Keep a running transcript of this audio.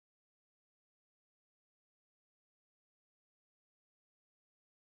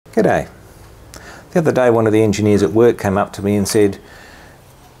G'day. The other day one of the engineers at work came up to me and said,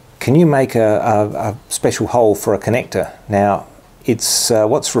 can you make a special hole for a connector? Now it's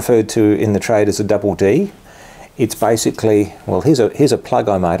what's referred to in the trade as a double D. It's basically, well, here's a plug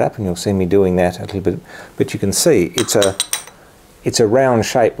I made up, and you'll see me doing that a little bit, but you can see it's a round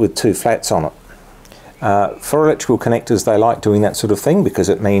shape with two flats on it. For electrical connectors, they like doing that sort of thing because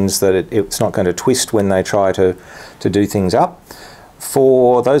it means that it's not going to twist when they try to do things up.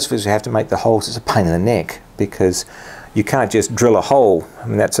 For those of us who have to make the holes, it's a pain in the neck because you can't just drill a hole. I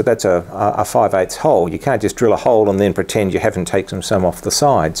mean, that's a 5/8 hole. You can't just drill a hole and then pretend you haven't taken some off the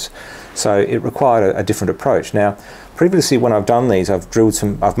sides. So it required a different approach. Now, previously when I've done these,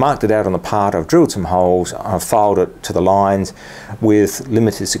 I've marked it out on the part, I've drilled some holes, I've filed it to the lines with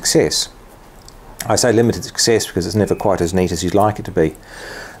limited success. I say limited success because it's never quite as neat as you'd like it to be.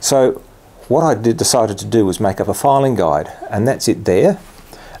 So what I decided to do was make up a filing guide, and that's it there.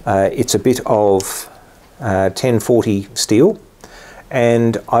 It's a bit of 1040 steel,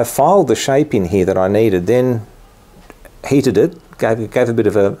 and I filed the shape in here that I needed, then heated it, gave a bit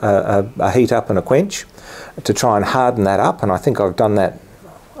of a heat up and a quench to try and harden that up, and I think I've done that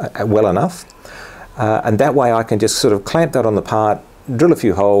well enough. And that way I can just sort of clamp that on the part, drill a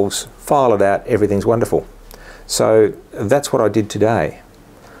few holes, file it out, everything's wonderful. So that's what I did today.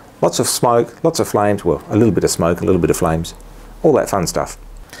 Lots of smoke, lots of flames, well, a little bit of smoke, a little bit of flames, all that fun stuff.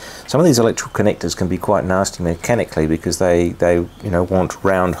 Some of these electrical connectors can be quite nasty mechanically because they want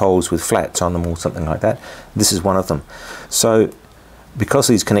round holes with flats on them or something like that. This is one of them. So because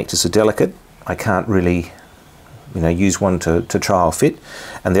these connectors are delicate, I can't really use one to trial fit,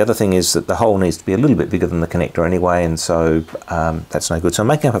 and the other thing is that the hole needs to be a little bit bigger than the connector anyway, and so that's no good. So I'm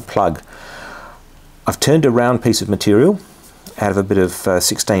making up a plug. I've turned a round piece of material out of a bit of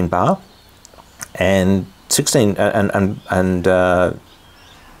 16 bar, and 16 and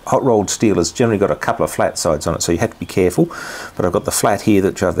hot rolled steel has generally got a couple of flat sides on it, so you have to be careful, but I've got the flat here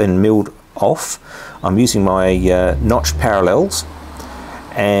that I've then milled off. I'm using my notched parallels,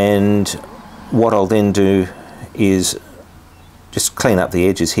 and what I'll then do is just clean up the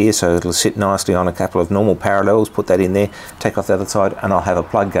edges here so it'll sit nicely on a couple of normal parallels, put that in there, take off the other side, and I'll have a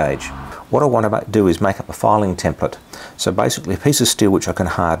plug gauge. What I want to do is make up a filing template. So basically a piece of steel which I can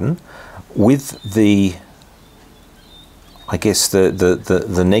harden with the, I guess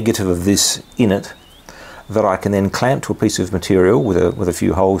the negative of this in it, that I can then clamp to a piece of material with a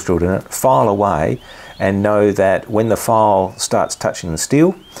few holes drilled in it, file away, and know that when the file starts touching the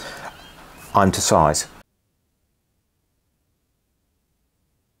steel, I'm to size.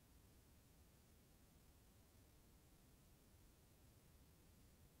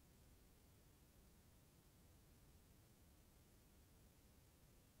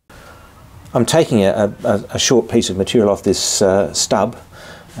 I'm taking a short piece of material off this stub,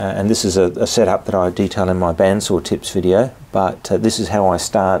 and this is a setup that I detail in my bandsaw tips video, but this is how I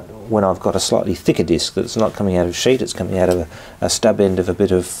start when I've got a slightly thicker disc that's not coming out of sheet, it's coming out of a stub end of a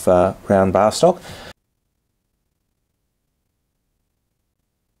bit of round bar stock.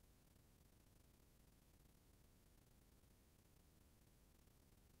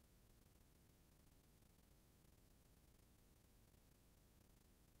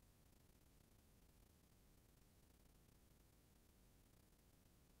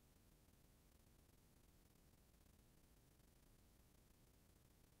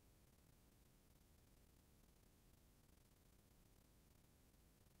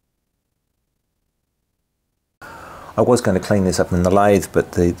 I was going to clean this up in the lathe,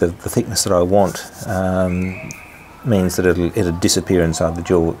 but the thickness that I want means that it'll disappear inside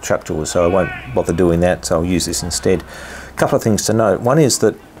the chuck jaws, so I won't bother doing that, so I'll use this instead. A couple of things to note. One is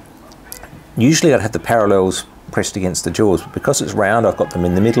that usually I'd have the parallels pressed against the jaws, but because it's round I've got them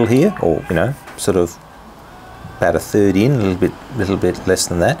in the middle here, or sort of about a third in, a little bit less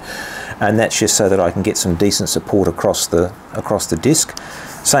than that, and that's just so that I can get some decent support across the disc.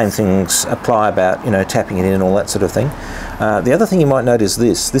 Same things apply about tapping it in and all that sort of thing. The other thing you might note is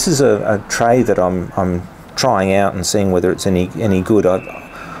this. This is a tray that I'm trying out and seeing whether it's any good.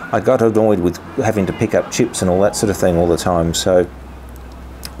 I got annoyed with having to pick up chips and all that sort of thing all the time, so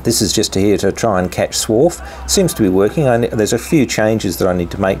this is just here to try and catch swarf. Seems to be working. There's a few changes that I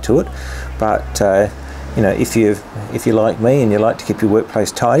need to make to it, but if you're like me and you like to keep your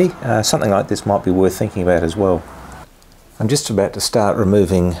workplace tidy, something like this might be worth thinking about as well. I'm just about to start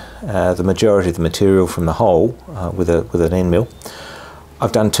removing the majority of the material from the hole with an end mill.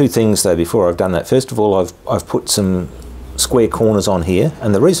 I've done two things though before I've done that. First of all, I've put some square corners on here,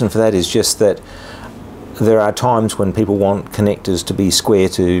 and the reason for that is just that there are times when people want connectors to be square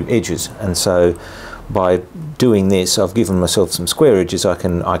to edges, and so by doing this, I've given myself some square edges. I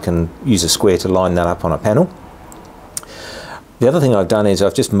can use a square to line that up on a panel. The other thing I've done is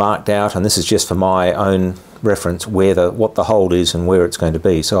I've just marked out, and this is just for my own reference, what the hole is and where it's going to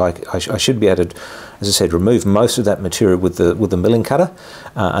be. So I should be able to, as I said, remove most of that material with the milling cutter,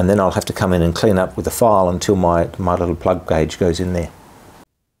 and then I'll have to come in and clean up with the file until my little plug gauge goes in there.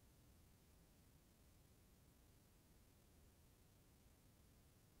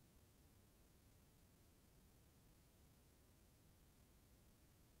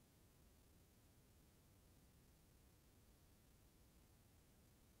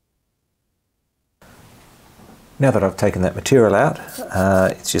 Now that I've taken that material out,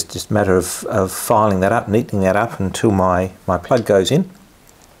 it's just a matter of filing that up, neatening that up until my plug goes in.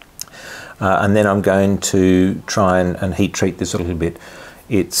 And then I'm going to try and heat treat this a little bit.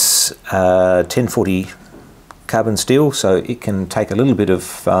 It's 1040 carbon steel, so it can take a little bit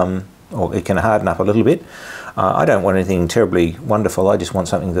of, or it can harden up a little bit. I don't want anything terribly wonderful. I just want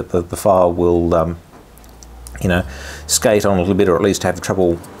something that the file will, you know, skate on a little bit, or at least have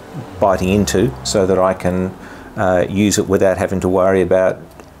trouble biting into, so that I can use it without having to worry about,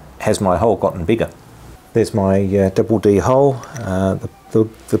 has my hole gotten bigger. There's my double D hole.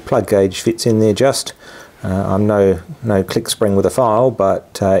 The plug gauge fits in there just. I'm no click spring with a file,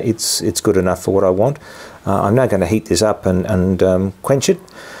 but it's good enough for what I want. I'm now going to heat this up and quench it,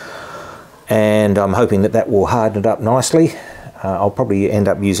 and I'm hoping that will harden it up nicely. I'll probably end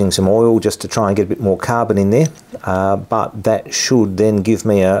up using some oil just to try and get a bit more carbon in there, but that should then give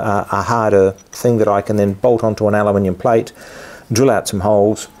me a harder thing that I can then bolt onto an aluminium plate, drill out some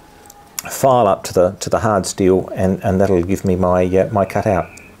holes, file up to the hard steel, and that'll give me my cutout.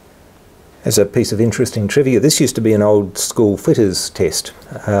 As a piece of interesting trivia, this used to be an old school fitters test.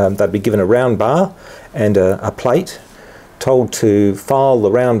 They'd be given a round bar and a plate, told to file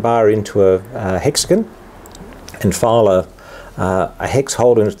the round bar into a hexagon and file a hex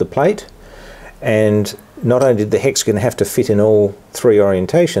hole into the plate, and not only did the hexagon have to fit in all three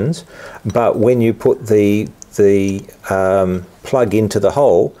orientations, but when you put the plug into the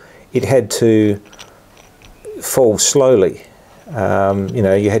hole, it had to fall slowly. You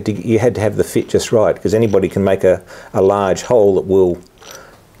know, you had to have the fit just right, because anybody can make a large hole that will,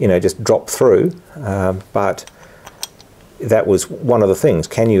 you know, just drop through, but that was one of the things.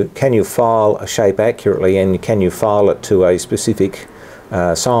 Can you file a shape accurately, and can you file it to a specific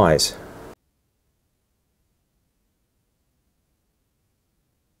size?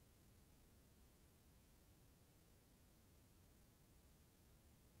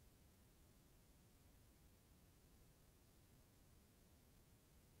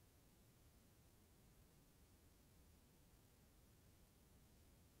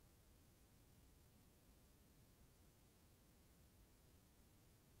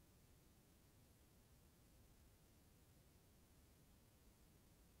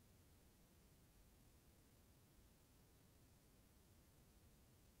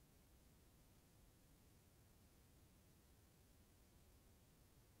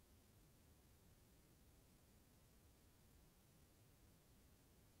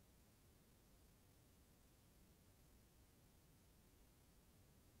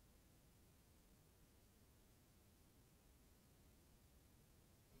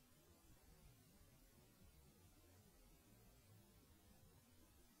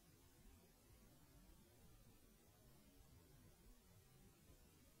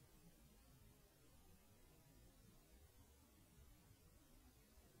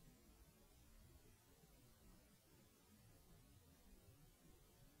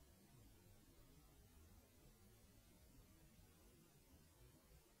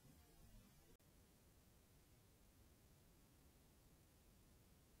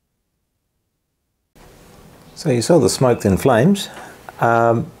 So you saw the smoke then flames.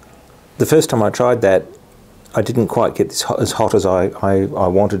 The first time I tried that, I didn't quite get this as hot as I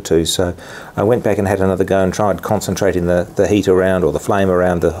wanted to, so I went back and had another go and tried concentrating the heat around, or the flame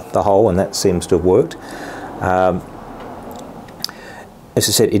around the hole, and that seems to have worked. As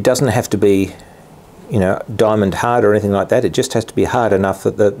I said, it doesn't have to be, you know, diamond hard or anything like that. It just has to be hard enough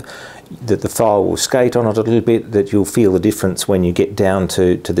that the file will skate on it a little bit, that you'll feel the difference when you get down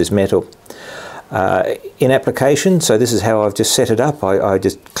to this metal. In application, so this is how I've just set it up. I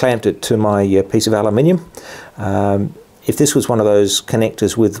just clamped it to my piece of aluminium. If this was one of those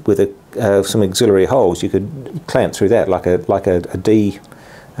connectors with some auxiliary holes, you could clamp through that like a D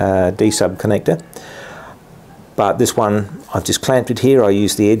sub connector. But this one, I've just clamped it here. I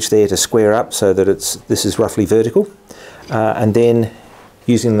use the edge there to square up so that this is roughly vertical, and then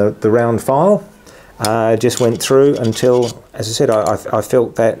using the round file, Just went through until, as I said, I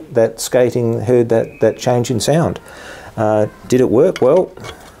felt that skating, heard that change in sound. Did it work? Well,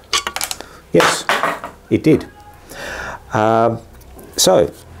 yes, it did.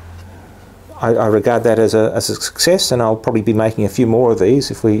 So I regard that as a success, and I'll probably be making a few more of these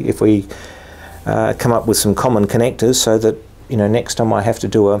if we come up with some common connectors, so that, you know, next time I have to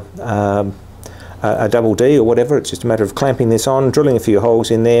do a double D or whatever, it's just a matter of clamping this on, drilling a few holes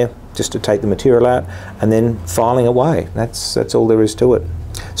in there just to take the material out, and then filing away. That's all there is to it.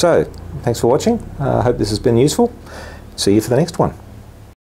 So thanks for watching. I hope this has been useful. See you for the next one.